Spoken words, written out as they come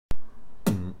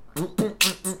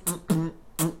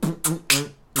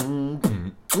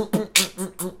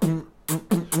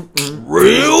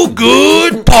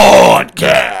Good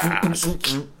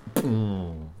Podcast.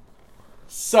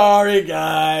 Sorry,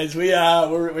 guys.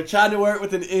 We're trying to work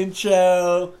with an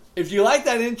intro. If you like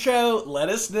that intro, let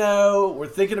us know. We're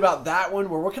thinking about that one.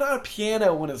 We're working on a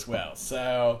piano one as well.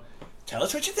 So tell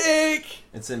us what you think.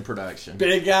 It's in production.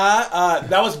 Big guy.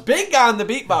 That was Big Guy on the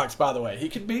beatbox, by the way. He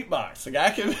can beatbox. The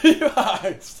guy can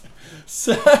beatbox.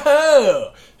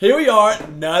 So here we are,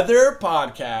 another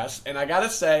podcast. And I got to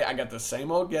say, I got the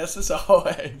same old guest as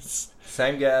always.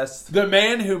 Same guest. The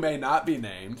man who may not be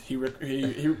named. He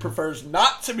prefers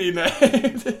not to be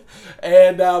named.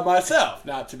 And myself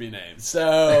not to be named.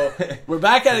 So we're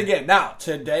back at it again. Now,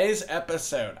 today's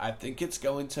episode, I think it's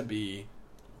going to be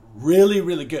really,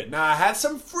 really good. Now, I had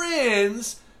some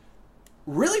friends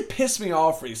really piss me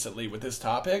off recently with this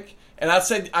topic. And I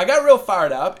said, I got real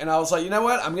fired up. And I was like, you know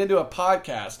what? I'm going to do a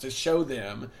podcast to show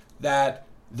them that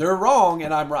they're wrong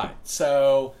and I'm right.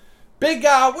 So, Big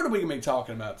Guy, what are we going to be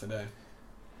talking about today?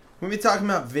 We'll be talking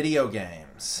about video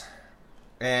games.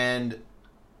 And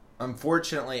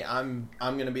unfortunately, I'm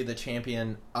going to be the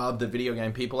champion of the video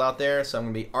game people out there. So I'm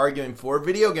going to be arguing for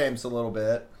video games a little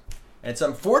bit. And it's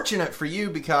unfortunate for you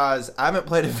because I haven't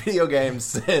played a video game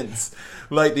since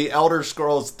like the Elder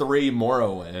Scrolls 3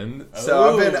 Morrowind.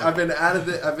 So I've been out of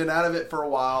it. I've been out of it for a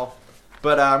while.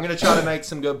 But I'm going to try to make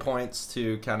some good points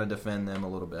to kind of defend them a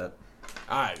little bit.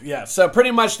 All right, yeah. So pretty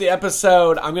much the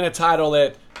episode, I'm going to title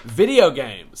it Video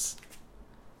Games.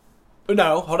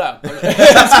 No, hold on.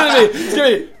 It's gonna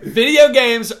be Video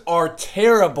Games Are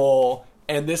Terrible,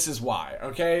 and this is why,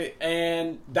 okay?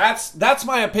 And that's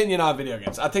my opinion on video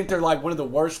games. I think they're like one of the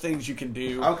worst things you can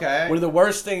do. Okay. One of the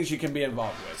worst things you can be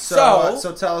involved with.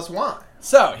 So tell us why.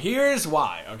 So, here's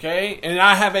why, okay? And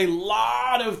I have a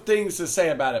lot of things to say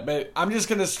about it, but I'm just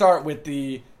going to start with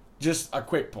just a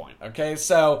quick point, okay?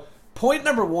 So, point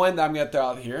number one that I'm going to throw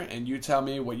out here, and you tell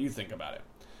me what you think about it.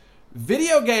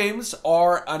 Video games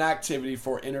are an activity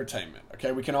for entertainment,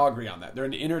 okay? We can all agree on that. They're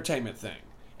an entertainment thing.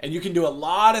 And you can do a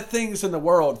lot of things in the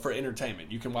world for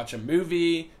entertainment. You can watch a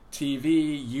movie,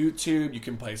 TV, YouTube, you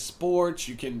can play sports,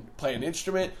 you can play an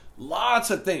instrument,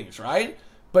 lots of things, right?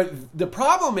 But the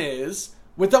problem is,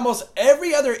 with almost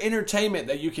every other entertainment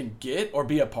that you can get or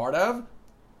be a part of,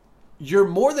 you're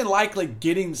more than likely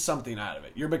getting something out of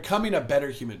it. You're becoming a better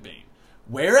human being.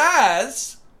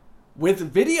 Whereas, with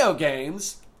video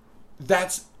games,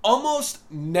 that's almost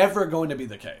never going to be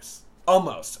the case.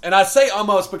 Almost. And I say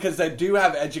almost because they do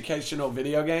have educational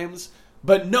video games,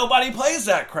 but nobody plays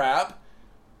that crap.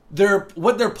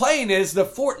 What they're playing is the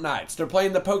Fortnites. They're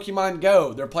playing the Pokemon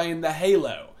Go. They're playing the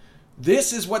Halo.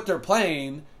 This is what they're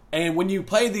playing, and when you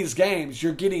play these games,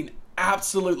 you're getting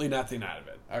absolutely nothing out of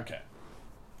it. Okay.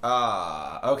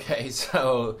 Okay,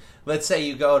 so let's say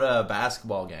you go to a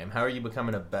basketball game. How are you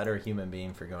becoming a better human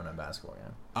being for going to a basketball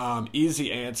game?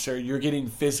 Easy answer. You're getting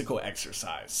physical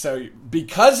exercise. So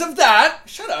because of that,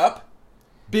 shut up.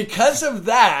 Because of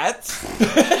that,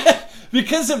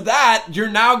 you're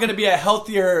now going to be a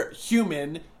healthier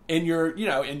human in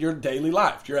your daily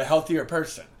life. You're a healthier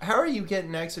person. How are you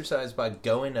getting exercise by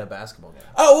going to a basketball game?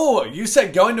 Oh, you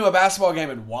said going to a basketball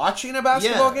game and watching a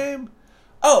basketball game?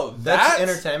 Oh, that's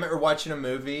entertainment, or watching a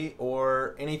movie,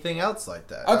 or anything else like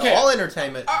that. Okay, all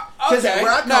entertainment. Because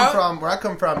where I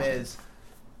come from is,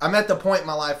 I'm at the point in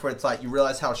my life where it's like you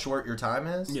realize how short your time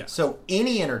is. Yeah. So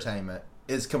any entertainment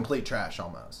is complete trash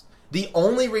almost. The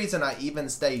only reason I even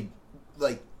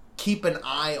keep an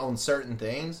eye on certain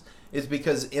things is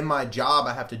because in my job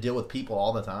I have to deal with people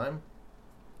all the time.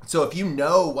 So if you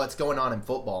know what's going on in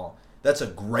football, that's a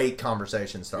great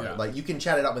conversation starter. Yeah. Like, you can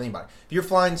chat it up with anybody. If you're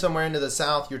flying somewhere into the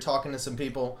South, you're talking to some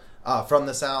people from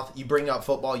the South, you bring up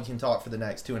football, you can talk for the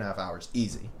next 2.5 hours.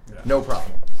 Easy. Yeah. No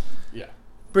problem. Yeah.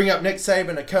 Bring up Nick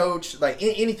Saban, a coach, like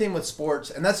anything with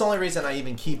sports, and that's the only reason I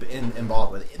even keep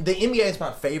involved with it. The NBA is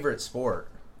my favorite sport,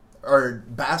 or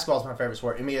basketball is my favorite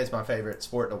sport. NBA is my favorite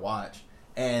sport to watch.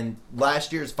 And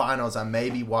last year's finals, I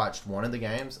maybe watched one of the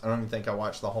games. I don't even think I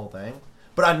watched the whole thing.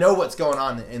 But I know what's going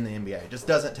on in the NBA. It just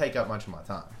doesn't take up much of my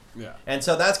time. Yeah. And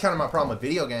so that's kind of my problem with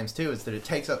video games, too, is that it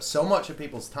takes up so much of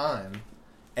people's time,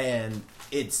 and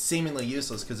it's seemingly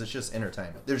useless because it's just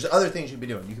entertainment. There's other things you could be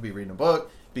doing. You could be reading a book,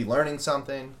 be learning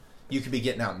something, you could be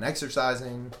getting out and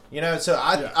exercising. So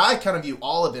I kind of view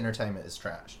all of entertainment as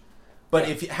trash.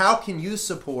 But how can you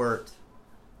support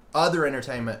other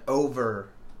entertainment over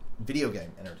video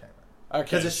game entertainment? Okay,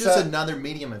 because it's just another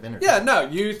medium of entertainment. Yeah, no,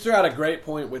 you threw out a great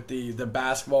point with the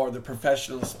basketball or the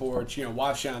professional sports,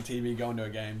 watching on TV, going to a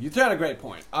game. You threw out a great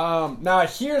point. Now,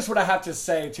 here's what I have to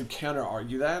say to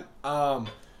counter-argue that.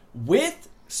 With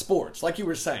sports, like you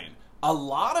were saying, a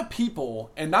lot of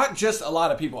people, and not just a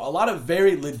lot of people, a lot of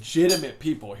very legitimate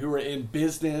people who are in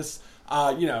business,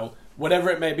 whatever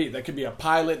it may be. They could be a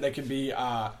pilot, they could be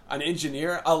an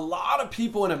engineer. A lot of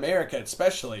people in America,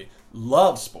 especially,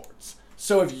 love sports.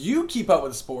 So if you keep up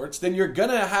with sports, then you're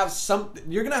gonna have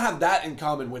that in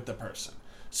common with the person.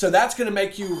 So that's going to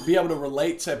make you be able to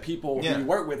relate to people who you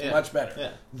work with much better.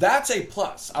 Yeah. That's a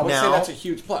plus. I would say that's a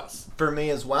huge plus. For me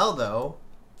as well, though,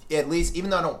 at least even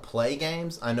though I don't play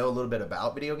games, I know a little bit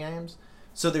about video games.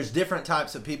 So there's different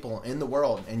types of people in the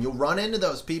world, and you'll run into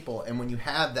those people, and when you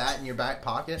have that in your back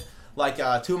pocket, like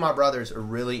two of my brothers are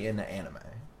really into anime.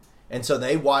 And so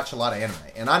they watch a lot of anime.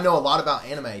 And I know a lot about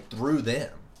anime through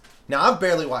them. Now, I've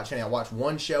barely watched any. I watched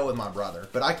one show with my brother,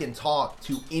 but I can talk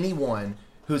to anyone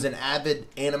who's an avid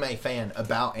anime fan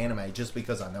about anime just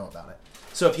because I know about it.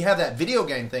 So if you have that video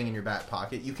game thing in your back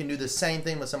pocket, you can do the same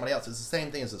thing with somebody else. It's the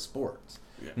same thing as the sports.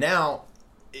 Yeah. Now,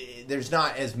 there's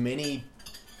not as many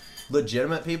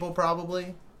legitimate people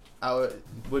probably.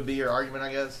 Would be your argument,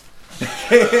 I guess.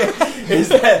 is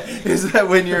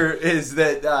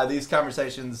that these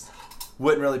conversations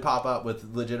wouldn't really pop up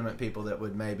with legitimate people that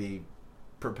would maybe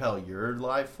propel your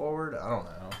life forward? I don't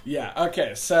know. Yeah,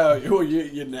 okay, so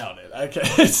you nailed it.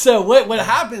 Okay, so what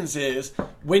happens is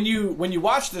when you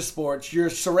watch the sports, you're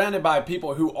surrounded by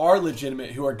people who are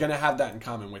legitimate, who are going to have that in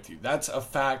common with you. That's a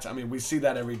fact. I mean, we see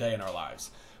that every day in our lives.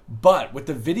 But with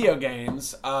the video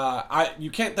games,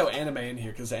 you can't throw anime in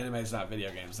here because anime is not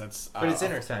video games. But it's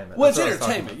entertainment. Well, it's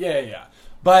entertainment. Yeah.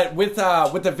 But with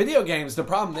the video games, the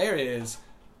problem there is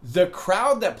the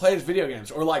crowd that plays video games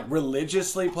or like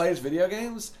religiously plays video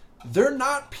games, they're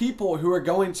not people who are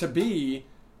going to be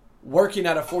working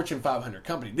at a Fortune 500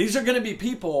 company. These are going to be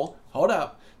people,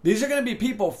 these are going to be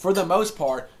people for the most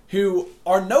part who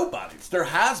are nobodies. They're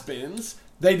has-beens.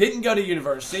 They didn't go to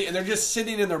university and they're just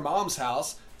sitting in their mom's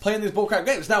house playing these bullcrap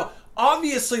games. Now,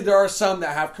 obviously there are some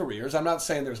that have careers. I'm not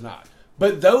saying there's not.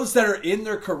 But those that are in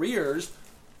their careers,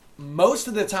 most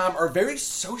of the time are very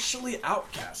socially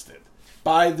outcasted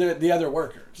by the other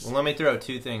workers. Well, let me throw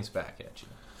two things back at you.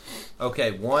 Okay,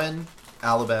 one,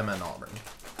 Alabama and Auburn.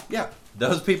 Yeah.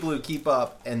 Those people who keep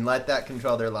up and let that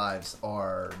control their lives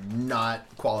are not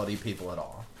quality people at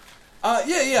all.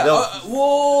 Yeah.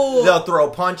 They'll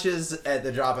throw punches at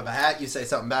the drop of a hat. You say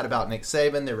something bad about Nick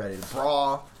Saban, they're ready to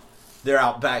brawl. They're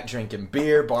out back drinking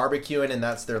beer, barbecuing, and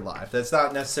that's their life. That's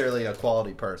not necessarily a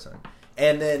quality person.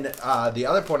 And then the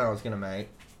other point I was going to make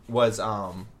was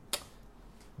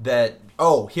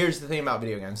here's the thing about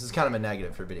video games. This is kind of a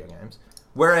negative for video games.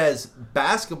 Whereas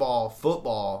basketball,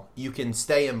 football, you can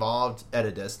stay involved at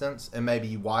a distance, and maybe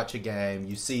you watch a game,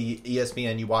 you see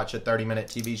ESPN, you watch a 30-minute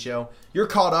TV show, you're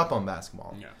caught up on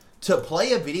basketball. Yeah. To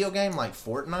play a video game like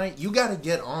Fortnite, you got to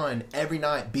get on every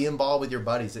night, be involved with your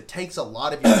buddies. It takes a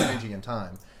lot of your energy and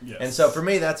time. Yes. And so for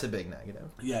me, that's a big negative.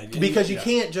 Yeah, because you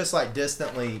can't just like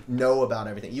distantly know about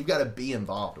everything. You've got to be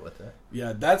involved with it.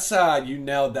 Yeah, that's you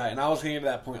nailed that. And I was going to get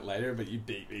to that point later, but you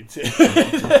beat me too.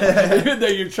 Even though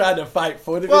you tried to fight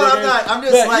for the video game. I'm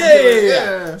just like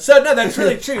yeah. So no, that's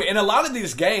really true. In a lot of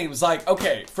these games, like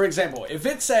okay, for example, if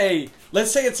it's let's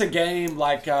say it's a game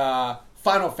like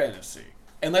Final Fantasy,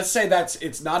 and let's say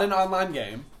it's not an online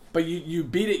game, but you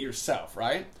beat it yourself,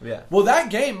 right? Yeah. Well, that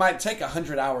game might take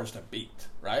 100 hours to beat,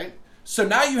 right? So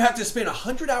now you have to spend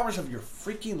 100 hours of your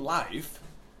freaking life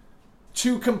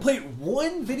to complete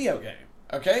one video game,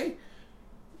 okay?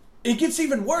 It gets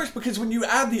even worse because when you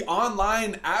add the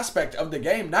online aspect of the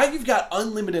game, now you've got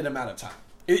unlimited amount of time.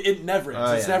 It never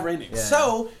ends. It's never ending. Yeah.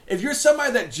 So if you're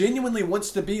somebody that genuinely wants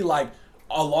to be like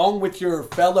along with your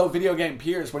fellow video game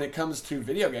peers when it comes to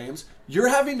video games, you're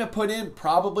having to put in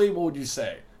probably, what would you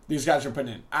say? These guys are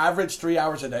putting in average 3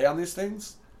 hours a day on these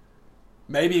things?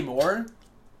 Maybe more?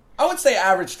 I would say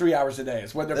average 3 hours a day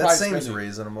is what they're probably spending. That seems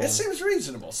reasonable. It seems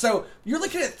reasonable. So you're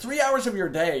looking at 3 hours of your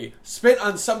day spent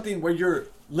on something where you're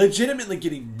legitimately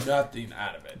getting nothing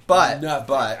out of it. But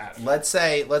let's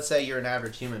say you're an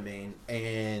average human being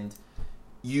and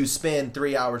you spend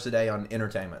 3 hours a day on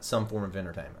entertainment, some form of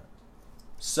entertainment.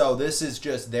 So this is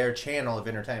just their channel of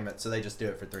entertainment, so they just do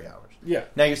it for 3 hours. Yeah.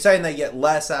 Now you're saying they get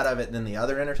less out of it than the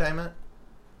other entertainment?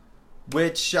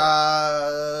 Which,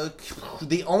 the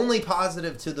only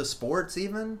positive to the sports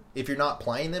even, if you're not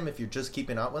playing them, if you're just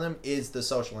keeping up with them, is the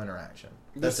social interaction.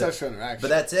 Social interaction. But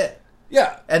that's it.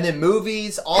 Yeah. And then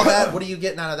movies, all that, what are you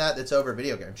getting out of that that's over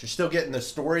video games? You're still getting the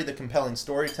story, the compelling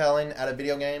storytelling out of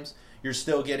video games. You're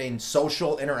still getting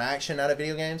social interaction out of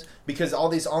video games because all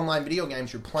these online video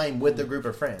games you're playing with a group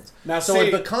of friends. Now, so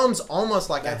it becomes almost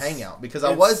like a hangout because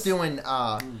I was doing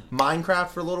Minecraft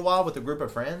for a little while with a group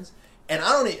of friends, and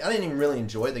I didn't even really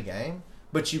enjoy the game,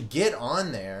 But you get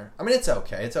on there. I mean, it's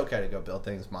okay. It's okay to go build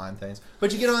things, mine things.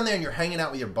 But you get on there and you're hanging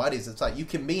out with your buddies. It's like you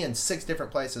can be in 6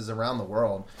 different places around the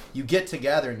world. You get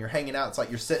together and you're hanging out. It's like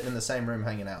you're sitting in the same room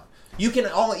hanging out. You can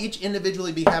all each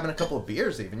individually be having a couple of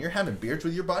beers even. You're having beers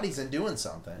with your buddies and doing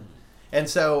something. And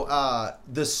so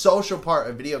the social part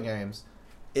of video games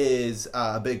is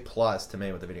a big plus to me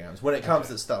with the video games when it comes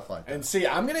to stuff like that. And see,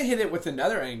 I'm going to hit it with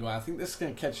another angle. I think this is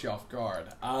going to catch you off guard.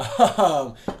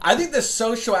 I think the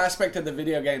social aspect of the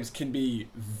video games can be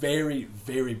very,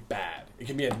 very bad. It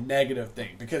can be a negative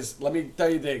thing. Because let me tell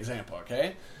you the example,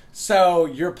 okay? So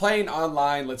you're playing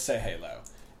online, let's say Halo.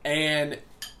 And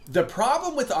the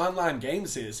problem with online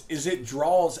games is it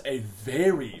draws a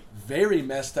very, very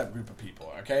messed up group of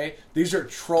people, okay? These are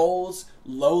trolls,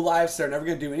 lowlifes, they're never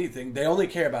going to do anything. They only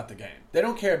care about the game. They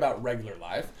don't care about regular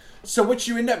life. So what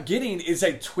you end up getting is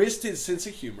a twisted sense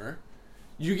of humor.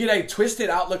 You get a twisted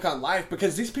outlook on life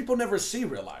because these people never see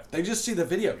real life. They just see the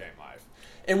video game life.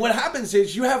 And what happens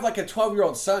is you have like a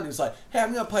 12-year-old son who's like, hey,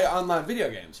 I'm going to play online video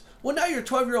games. Well, now your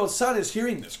 12-year-old son is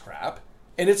hearing this crap.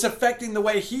 And it's affecting the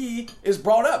way he is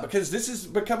brought up because this is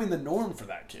becoming the norm for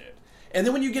that kid. And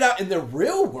then when you get out in the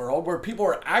real world where people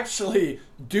are actually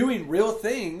doing real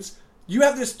things, you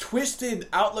have this twisted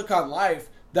outlook on life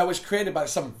that was created by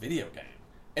some video game.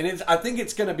 And I think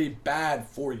it's going to be bad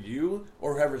for you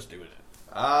or whoever's doing it.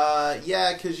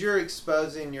 Yeah, because you're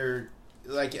exposing your...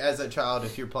 Like, as a child,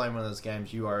 if you're playing one of those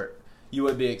games, you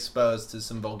would be exposed to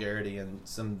some vulgarity and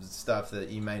some stuff that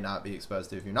you may not be exposed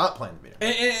to if you're not playing the video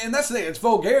game. And that's the thing. It's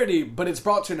vulgarity, but it's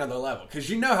brought to another level. Because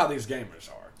you know how these gamers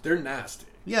are. They're nasty.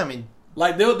 Yeah, I mean...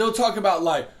 Like, they'll talk about,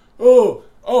 like, oh,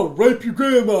 rape your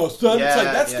grandma, son. Yeah, it's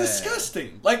like, that's yeah, disgusting.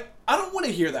 Yeah. Like, I don't want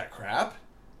to hear that crap.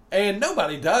 And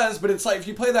nobody does, but it's like, if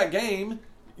you play that game,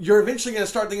 you're eventually going to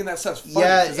start thinking that stuff's funny.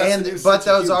 Yeah, but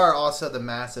those are also the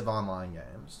massive online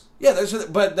games. Yeah,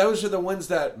 those are the ones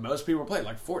that most people play,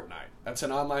 like Fortnite. That's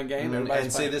an online game.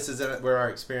 And see, this is where our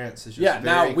experience is just very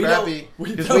now, crappy.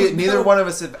 Because neither one of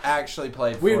us have actually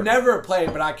played Fortnite. We've never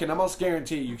played, but I can almost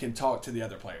guarantee you can talk to the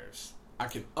other players. I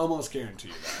can almost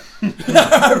guarantee you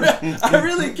that. I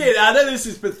really can. I know this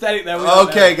is pathetic.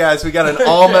 Okay, guys, we got an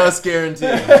almost guarantee.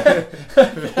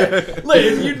 Look,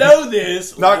 if you know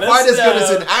this, not quite as good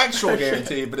as an actual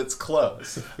guarantee, but it's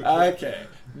close. Okay,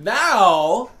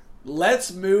 now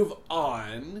let's move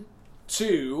on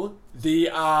to So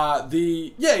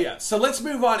let's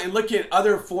move on and look at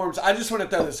other forms. I just want to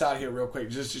throw this out here real quick,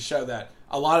 just to show that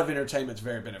a lot of entertainment is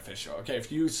very beneficial. Okay,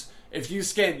 if you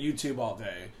scan YouTube all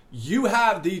day, you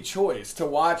have the choice to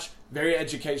watch very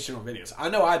educational videos. I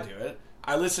know I do it.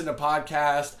 I listen to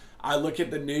podcasts. I look at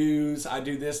the news. I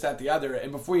do this, that, the other.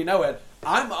 And before you know it,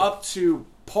 I'm up to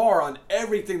par on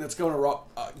everything that's going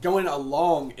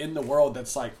along in the world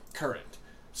that's like current.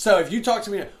 So if you talk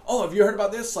to me, oh, have you heard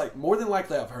about this? Like, more than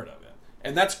likely I've heard of it.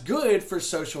 And that's good for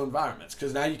social environments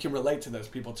because now you can relate to those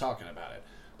people talking about it.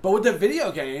 But with the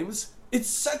video games, it's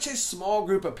such a small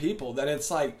group of people that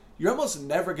it's like you're almost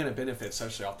never going to benefit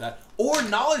socially off that. Or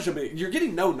knowledge of it. You're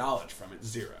getting no knowledge from it.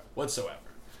 Zero whatsoever.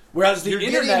 Whereas the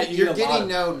internet, you're getting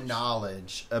no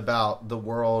knowledge about the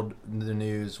world, the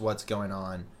news, what's going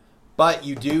on. But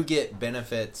you do get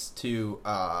benefits to,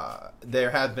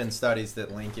 there have been studies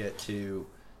that link it to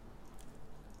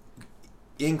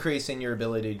increasing your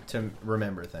ability to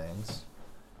remember things,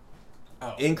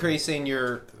 increasing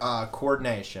your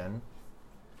coordination,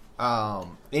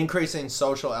 increasing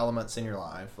social elements in your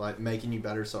life, like making you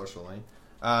better socially.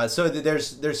 So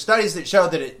there's studies that show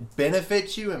that it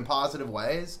benefits you in positive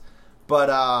ways, but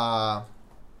I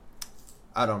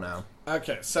don't know.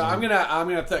 Okay, so I'm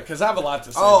gonna because I have a lot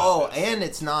to say. About this. And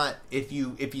it's not if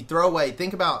you throw away.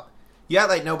 Think about you act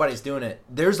like nobody's doing it.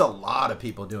 There's a lot of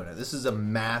people doing it. This is a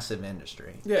massive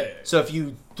industry. Yeah. So if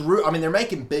you they're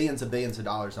making billions of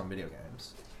dollars on video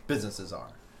games. Businesses are.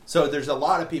 So there's a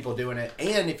lot of people doing it.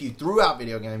 And if you threw out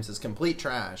video games as complete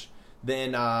trash,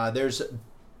 then there's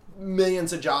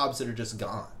millions of jobs that are just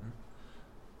gone.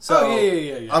 So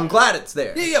yeah. I'm glad it's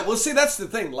there. Yeah. Well, see, that's the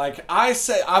thing. Like I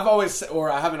haven't always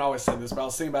said this, but I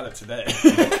was thinking about it today.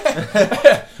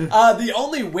 The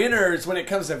only winners when it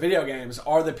comes to video games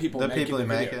are the people making the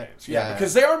video games. Yeah,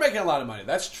 because they are making a lot of money.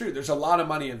 That's true. There's a lot of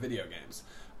money in video games.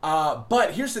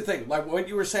 But here's the thing. Like what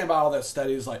you were saying about all that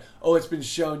studies, like, oh, it's been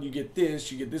shown you get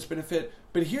this benefit.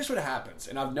 But here's what happens,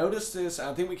 and I've noticed this, and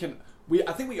I think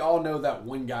we all know that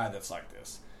one guy that's like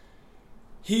this.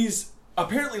 He's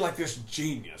apparently like this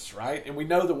genius, right? And we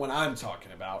know the one I'm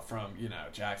talking about from,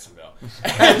 Jacksonville.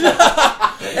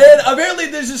 And apparently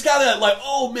there's this guy that like,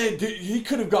 oh man, dude, he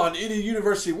could have gone any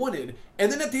university he wanted.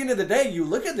 And then at the end of the day, you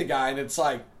look at the guy and it's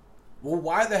like, well,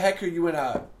 why the heck are you in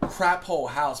a crap hole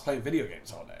house playing video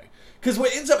games all day? Because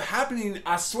what ends up happening,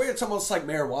 I swear it's almost like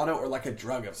marijuana or like a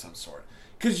drug of some sort.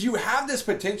 Because you have this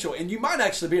potential, and you might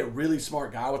actually be a really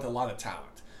smart guy with a lot of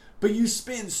talent. But you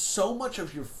spend so much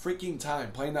of your freaking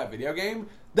time playing that video game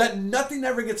that nothing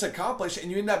ever gets accomplished,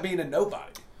 and you end up being a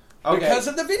nobody. Okay. Because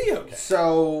of the video game.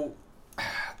 So,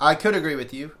 I could agree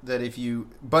with you that if you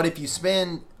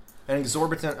spend an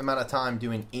exorbitant amount of time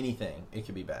doing anything, it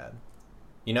could be bad.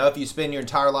 You know, if you spend your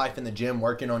entire life in the gym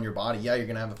working on your body, yeah, you're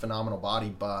going to have a phenomenal body,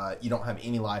 but you don't have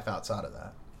any life outside of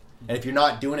that. And if you're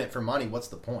not doing it for money, what's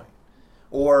the point?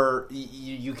 Or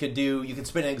you could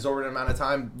spend an exorbitant amount of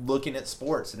time looking at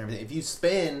sports and everything. If you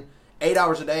spend 8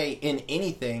 hours a day in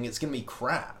anything, it's going to be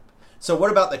crap. So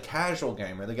what about the casual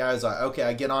gamer? The guy's like, okay,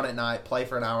 I get on at night, play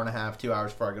for an hour and a half, 2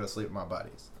 hours before I go to sleep with my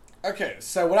buddies. Okay,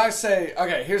 so what I say...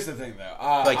 Okay, here's the thing,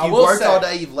 though. You've worked all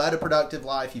day, you've led a productive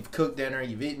life, you've cooked dinner,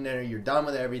 you've eaten dinner, you're done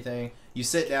with everything. You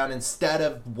sit down, instead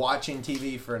of watching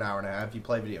TV for an hour and a half, you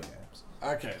play video games.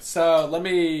 Okay, so let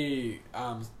me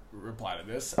reply to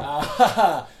this.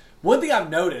 One thing I've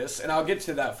noticed, and I'll get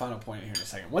to that final point here in a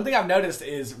second. One thing I've noticed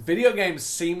is video games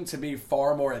seem to be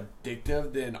far more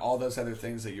addictive than all those other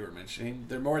things that you were mentioning.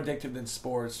 They're more addictive than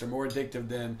sports. They're more addictive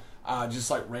than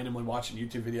just like randomly watching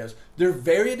YouTube videos. They're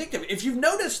very addictive. If you've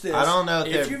noticed this, I don't know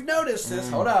if you've noticed this,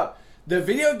 hold up. The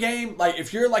video game, like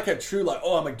if you're like a true like,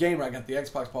 oh, I'm a gamer, I got the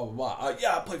Xbox, blah blah blah.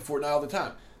 Yeah, I play Fortnite all the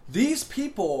time. These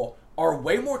people are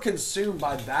way more consumed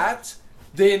by that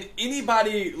than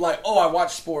anybody like, oh, I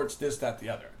watch sports, this, that, the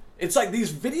other. It's like these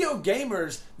video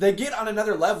gamers, they get on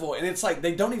another level, and it's like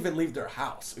they don't even leave their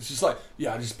house. It's just like,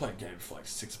 yeah, I just played games for like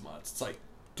 6 months. It's like,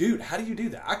 dude, how do you do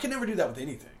that? I can never do that with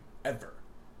anything, ever.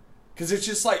 Because it's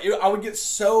just like, I would get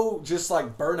so just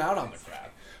like burnt out on the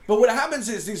crap. But what happens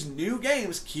is these new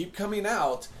games keep coming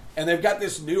out, and they've got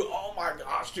this new, oh my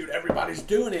gosh, dude, everybody's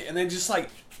doing it. And then just like,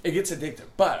 it gets addictive.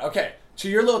 But, okay, to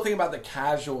your little thing about the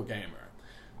casual gamer.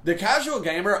 The casual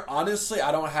gamer, honestly,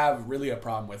 I don't have really a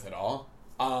problem with at all.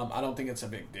 I don't think it's a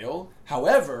big deal.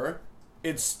 However,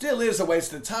 it still is a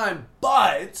waste of time,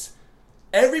 but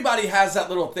everybody has that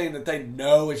little thing that they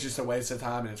know is just a waste of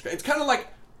time, and it's great. It's kind of like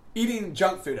eating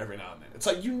junk food every now and then. It's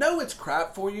like, you know it's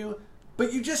crap for you,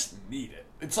 but you just need it.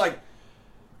 It's like,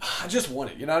 I just want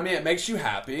it, you know what I mean? It makes you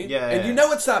happy, and you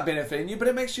know it's not benefiting you, but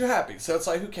it makes you happy, so it's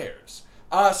like, who cares?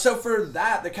 So for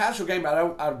that, the casual game,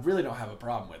 I really don't have a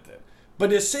problem with it. But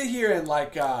to sit here and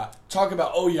like talk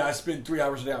about, oh yeah, I spend 3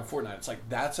 hours a day on Fortnite, it's like,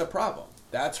 that's a problem.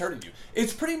 That's hurting you.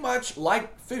 It's pretty much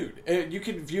like food. You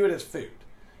can view it as food.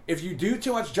 If you do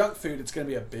too much junk food, it's going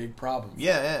to be a big problem.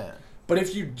 Yeah. But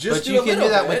if you just you can do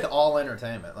that with all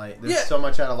entertainment. Like, there's so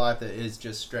much out of life that is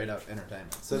just straight up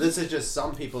entertainment. So this is just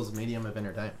some people's medium of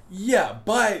entertainment. Yeah,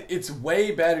 but it's way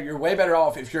better. You're way better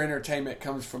off if your entertainment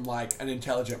comes from like an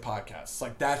intelligent podcast. It's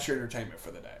like, that's your entertainment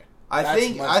for the day.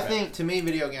 I think to me,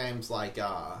 video games, like,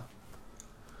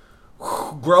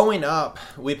 growing up,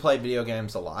 we played video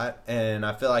games a lot, and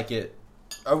I feel like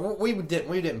we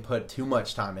didn't put too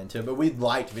much time into it, but we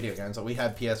liked video games. Like, we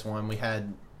had PS1, we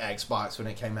had Xbox when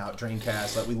it came out,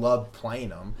 Dreamcast, like, we loved playing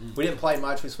them. We didn't play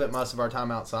much, we spent most of our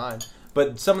time outside.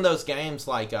 But some of those games,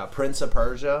 like Prince of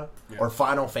Persia or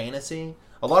Final Fantasy,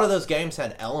 a lot of those games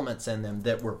had elements in them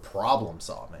that were problem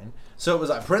solving. So it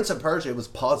was like Prince of Persia, it was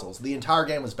puzzles. The entire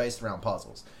game was based around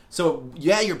puzzles. So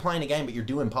yeah, you're playing a game, but you're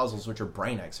doing puzzles, which are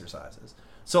brain exercises.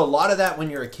 So a lot of that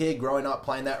when you're a kid growing up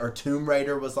playing that, or Tomb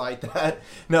Raider was like that.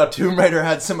 No, Tomb Raider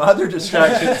had some other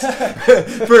distractions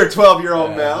for a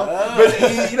 12-year-old male.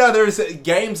 But, you know, there's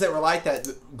games that were like that.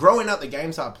 Growing up, the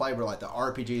games I played were like the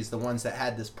RPGs, the ones that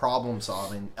had this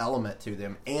problem-solving element to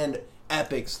them, and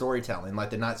epic storytelling, like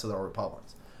the Knights of the Old Republic.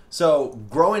 So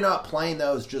growing up playing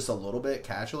those just a little bit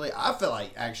casually, I feel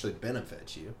like actually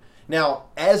benefits you. Now,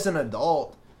 as an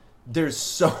adult, there's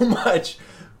so much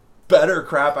better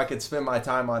crap I could spend my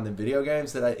time on than video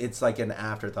games that it's like an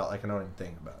afterthought. Like, I don't even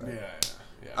think about it.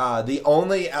 Yeah. The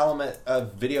only element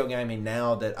of video gaming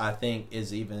now that I think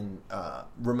is even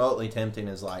remotely tempting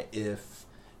is like if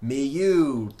me,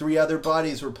 you, 3 other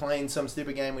buddies were playing some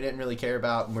stupid game we didn't really care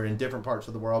about, and we're in different parts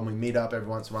of the world, and we meet up every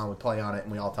once in a while, and we play on it,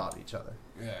 and we all talk to each other.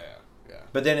 Yeah.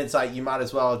 But then it's like, you might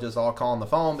as well just all call on the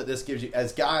phone, but this gives you,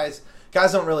 as guys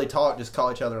don't really talk, just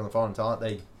call each other on the phone and talk.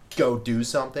 They go do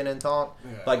something and talk.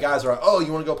 Yeah. Like, guys are like, oh,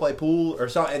 you want to go play pool or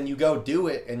something, and you go do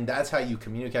it, and that's how you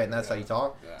communicate, and that's how you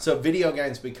talk. Yeah. So video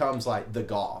games becomes like the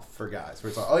golf for guys, where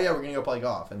it's like, oh yeah, we're going to go play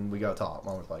golf, and we go talk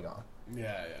while we play golf.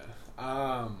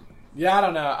 Yeah. Yeah, I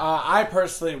don't know. I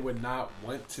personally would not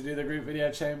want to do the group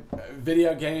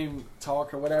video game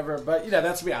talk or whatever. But, you know,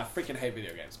 that's me. I freaking hate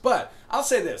video games. But I'll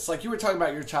say this. Like, you were talking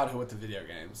about your childhood with the video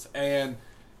games. And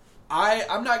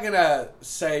I'm not gonna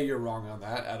say you're wrong on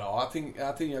that at all. I think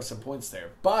you have some points there.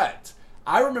 But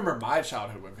I remember my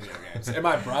childhood with video games and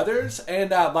my brothers,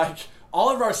 and like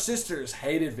all of our sisters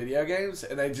hated video games,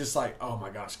 and they just like, oh my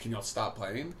gosh, can y'all stop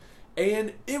playing?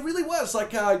 And it really was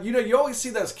like, you always see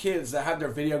those kids that have their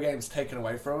video games taken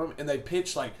away from them, and they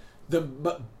pitch like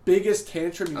the biggest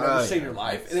tantrum you've ever seen in your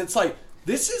life, and it's like,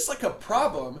 this is like a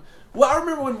problem. Well, I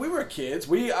remember when we were kids,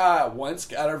 we once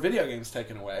got our video games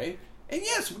taken away, and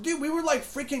yes, dude, we were like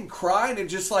freaking crying and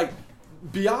just like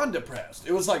beyond depressed.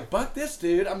 It was like, fuck this,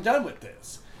 dude, I'm done with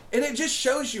this. And it just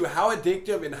shows you how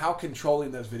addictive and how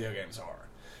controlling those video games are.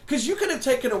 Because you could have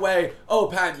taken away, oh,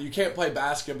 Pat, you can't play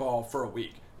basketball for a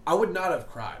week. I would not have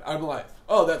cried. I'm like,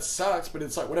 oh, that sucks, but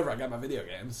it's like, whatever, I got my video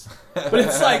games. But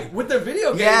it's like, with the video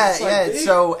games, yeah, it's like, yeah. dude.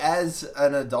 So as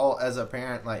an adult, as a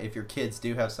parent, like if your kids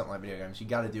do have something like video games, you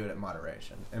got to do it in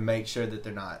moderation and make sure that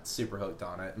they're not super hooked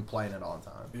on it and playing it all the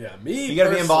time. Yeah, you got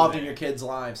to be involved in your kids'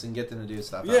 lives and get them to do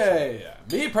stuff. Yeah.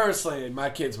 Me personally, my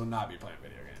kids would not be playing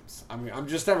video games. I'm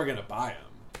just never going to buy them.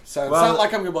 So it's not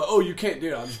like I'm going to be like, oh, you can't do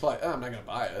it. I'm just like, oh, I'm not going to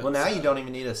buy it. Well, now you don't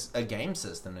even need a game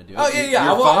system to do it. Oh,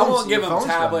 yeah. I won't give them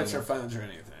tablets or phones or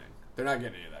anything. They're not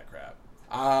getting any of that crap.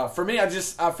 For me, I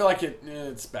feel like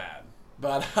it's bad.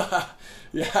 But,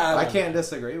 yeah. I can't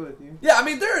disagree with you. Yeah, I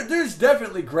mean, there's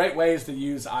definitely great ways to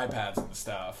use iPads and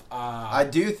stuff. I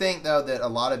do think, though, that a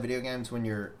lot of video games, when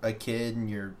you're a kid and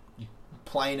you're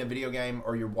playing a video game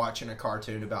or you're watching a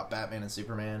cartoon about Batman and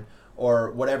Superman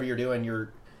or whatever you're doing,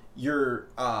 you're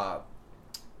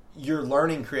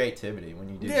learning creativity when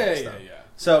you do that stuff. Yeah.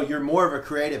 So you're more of a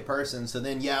creative person. So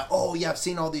then, I've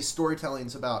seen all these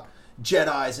storytellings about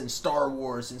Jedis and Star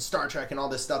Wars and Star Trek and all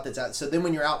this stuff that's out. So then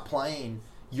when you're out playing,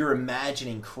 you're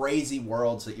imagining crazy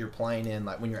worlds that you're playing in,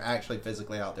 like when you're actually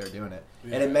physically out there doing it.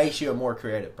 Yeah. And it makes you a more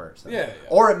creative person. Yeah.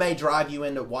 Or it may drive you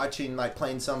into watching, like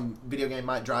playing some video game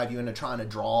might drive you into trying to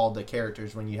draw the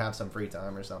characters when you have some free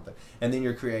time or something. And then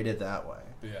you're creative that way.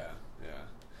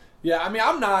 Yeah, I mean,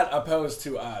 I'm not opposed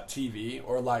to TV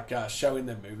or like showing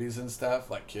them movies and stuff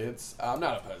like kids. I'm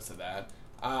not opposed to that.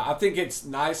 I think it's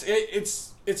nice.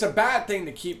 It's a bad thing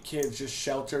to keep kids just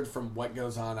sheltered from what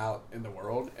goes on out in the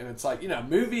world. And it's like,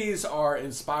 movies are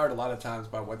inspired a lot of times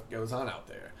by what goes on out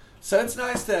there. So it's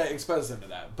nice to expose them to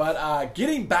that. But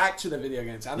getting back to the video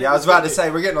games. I was about to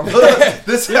say, we're getting a little...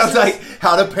 This sounds like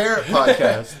How to Parent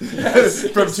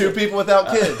podcast. From two people without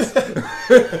kids.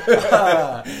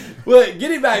 Well,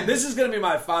 getting back, this is going to be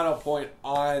my final point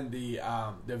on the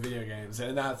video games.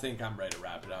 And I think I'm ready to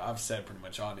wrap it up. I've said pretty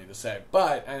much all I need to say.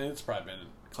 But, and it's probably been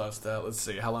close to, let's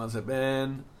see, how long has it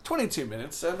been? 22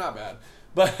 minutes, so not bad.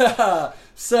 But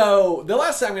so the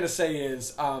last thing I'm going to say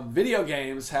is video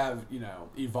games have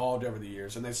evolved over the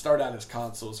years, and they start out as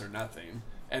consoles or nothing,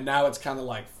 and now it's kind of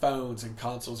like phones and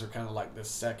consoles are kind of like this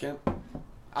second.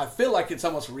 I feel like it's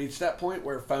almost reached that point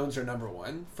where phones are number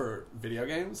one for video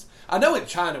games. I know in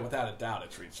China, without a doubt,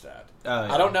 it's reached that. Oh,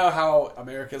 yeah. I don't know how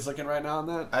America's looking right now on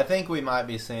that. I think we might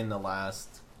be seeing the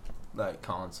last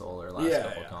console or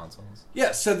couple consoles.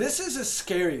 Yeah, so this is a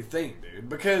scary thing, dude,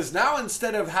 because now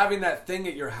instead of having that thing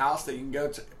at your house that you can go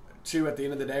to at the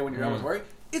end of the day when you're always worried,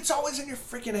 it's always in your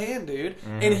freaking hand, dude.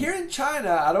 And here in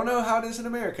China, I don't know how it is in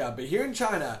America, but here in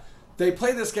China, they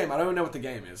play this game. I don't even know what the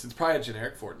game is. It's probably a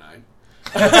generic Fortnite.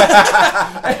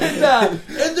 and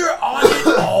they're on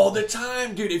it all the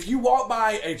time, dude. If you walk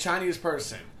by a Chinese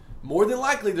person, more than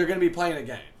likely they're going to be playing a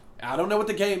game. I don't know what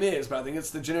the game is, but I think it's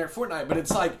the generic Fortnite, but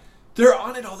it's like they're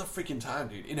on it all the freaking time,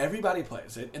 dude. And everybody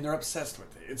plays it, and they're obsessed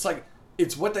with it. It's like,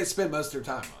 it's what they spend most of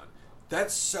their time on.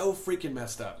 That's so freaking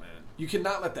messed up, man. You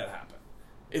cannot let that happen.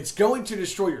 It's going to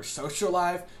destroy your social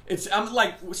life. I'm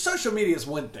like, social media is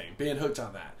one thing, being hooked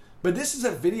on that. But this is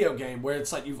a video game where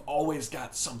it's like you've always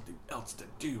got something else to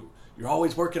do. You're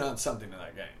always working on something in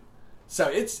that game. So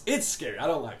it's scary. I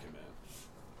don't like it, man.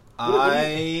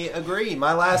 I agree.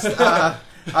 My last...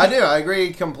 I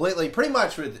agree completely, pretty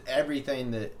much with everything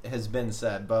that has been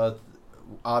said. Both,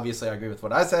 obviously, I agree with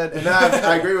what I said, and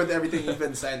I agree with everything you've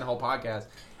been saying the whole podcast.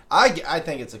 I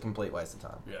think it's a complete waste of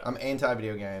time. Yeah. I'm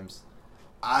anti-video games.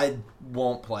 I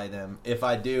won't play them. If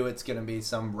I do, it's going to be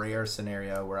some rare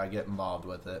scenario where I get involved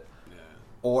with it. Yeah.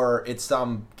 Or it's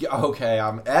some... Okay,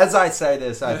 as I say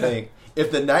this, I think... If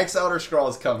the next Elder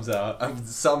Scrolls comes out, I'm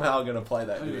somehow going to play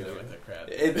that video.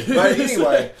 But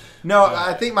anyway, no,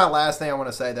 I think my last thing I want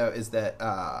to say, though, is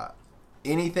that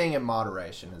anything in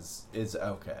moderation is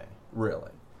okay,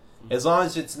 really. As long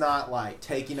as it's not, like,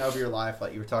 taking over your life,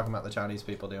 like you were talking about the Chinese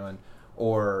people doing,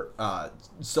 or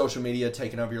social media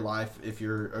taking over your life if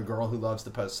you're a girl who loves to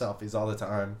post selfies all the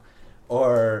time,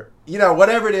 or,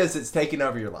 whatever it is that's taking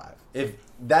over your life. If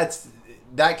that's...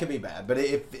 that could be bad. But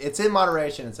if it's in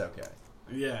moderation, it's okay.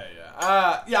 Yeah.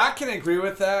 I can agree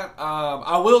with that.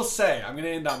 I will say, I'm going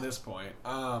to end on this point.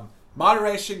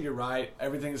 Moderation, you're right.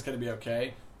 Everything is going to be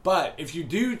okay. But if you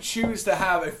do choose to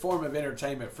have a form of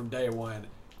entertainment from day one,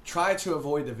 try to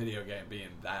avoid the video game being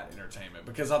that entertainment.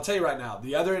 Because I'll tell you right now,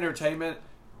 the other entertainment,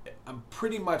 I'm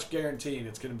pretty much guaranteeing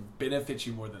it's going to benefit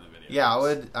you more than the video.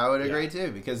 Yeah, games. I would agree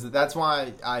too, because that's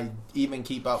why I even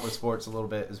keep up with sports a little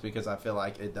bit, is because I feel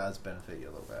like it does benefit you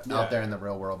a little bit out there in the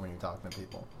real world when you're talking to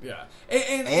people. Yeah.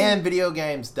 And video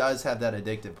games does have that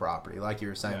addictive property, like you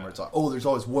were saying, where it's like, oh, there's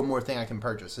always one more thing I can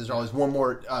purchase. There's always one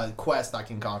more quest I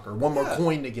can conquer, one more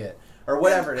coin to get, or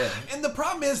whatever it is. And the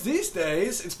problem is, these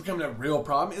days, it's becoming a real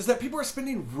problem, is that people are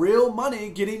spending real money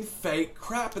getting fake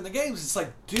crap in the games. It's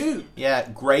like, dude. Yeah,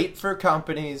 great for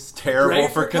companies, terrible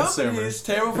for consumers.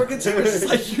 Terrible for consumers. It's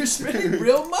like, you're spending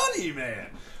real money,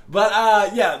 man. But,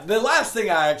 the last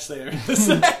thing I actually am going to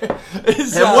say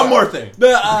is... And one more thing.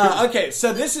 Okay,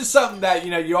 so this is something that,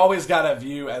 you always got to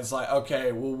view as like,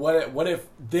 okay, well, what if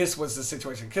this was the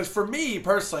situation? Because for me,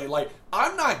 personally, like,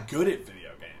 I'm not good at video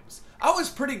games. I was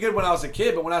pretty good when I was a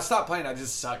kid, but when I stopped playing, I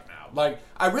just suck now. Like,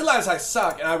 I realize I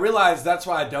suck, and I realize that's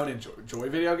why I don't enjoy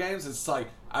video games. It's like,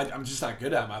 I'm just not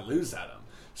good at them. I lose at them.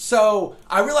 So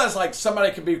I realize, like,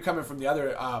 somebody could be coming from the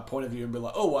other point of view and be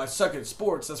like, oh, well, I suck at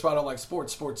sports. That's why I don't like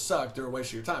sports. Sports suck. They're a waste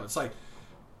of your time. It's like,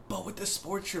 but with the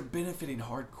sports, you're benefiting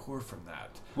hardcore from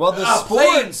that. Well, the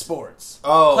playing sports.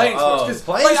 Playing sports.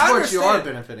 Playing sports, you are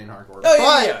benefiting hardcore.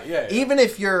 Oh, yeah. Even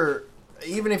if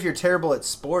you're terrible at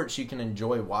sports, you can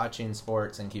enjoy watching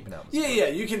sports and keeping up with sports. Yeah,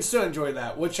 you can still enjoy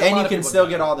that. And you can still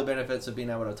get all the benefits of being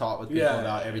able to talk with people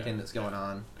about everything that's going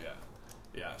on.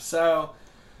 Yeah. So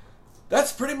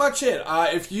that's pretty much it.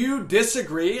 If you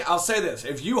disagree, I'll say this.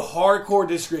 If you hardcore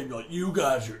disagree and you're like, you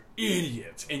guys are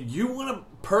idiots, and you want to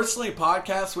personally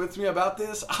podcast with me about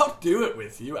this, I'll do it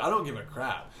with you. I don't give a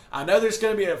crap. I know there's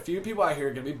going to be a few people out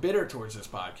here going to be bitter towards this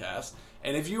podcast.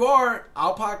 And if you are,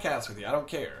 I'll podcast with you. I don't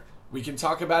care. We can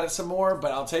talk about it some more,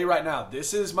 but I'll tell you right now,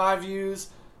 this is my views.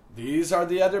 These are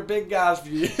the other big guys'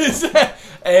 views.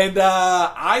 And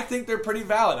I think they're pretty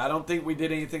valid. I don't think we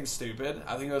did anything stupid.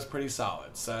 I think it was pretty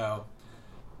solid. So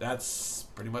that's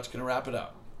pretty much going to wrap it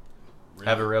up.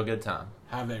 Have a real good time.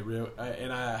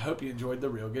 And I hope you enjoyed the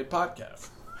Real Good podcast.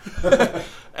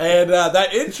 And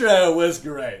that intro was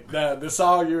great. The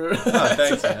song you were... Oh,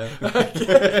 thanks, man.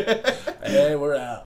 And we're out.